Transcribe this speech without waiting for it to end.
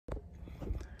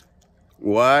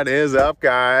What is up,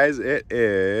 guys? It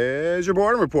is your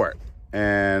boredom report,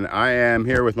 and I am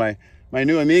here with my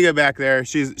new amiga back there.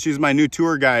 She's my new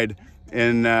tour guide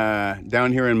in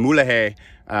down here in Mulegé.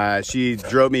 She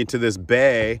drove me to this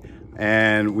bay,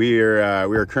 and we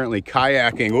are currently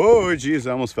kayaking. Whoa, geez,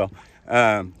 I almost fell.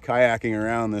 Kayaking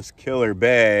around this killer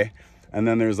bay, and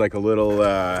then there's like a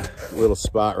little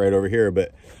spot right over here.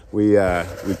 But we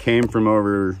came from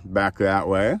over back that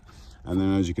way. And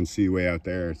then as you can see way out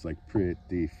there, it's like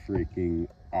pretty freaking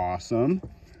awesome.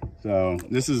 So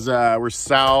this is, we're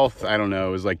south, I don't know,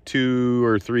 it was like 2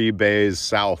 or 3 bays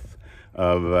south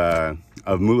of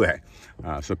Mulegé.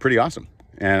 So pretty awesome.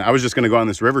 And I was just gonna go on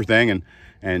this river thing,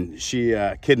 and she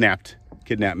kidnapped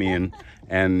me,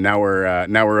 and now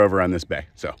we're over on this bay.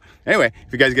 So anyway,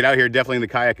 if you guys get out here, definitely the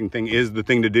kayaking thing is the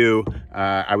thing to do.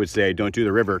 I would say don't do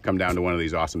the river, come down to one of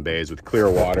these awesome bays with clear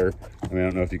water. I mean, I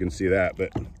don't know if you can see that,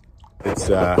 but it's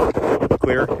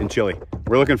clear and chilly.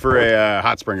 We're looking for a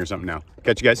hot spring or something now.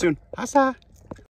 Catch you guys soon. Hassa.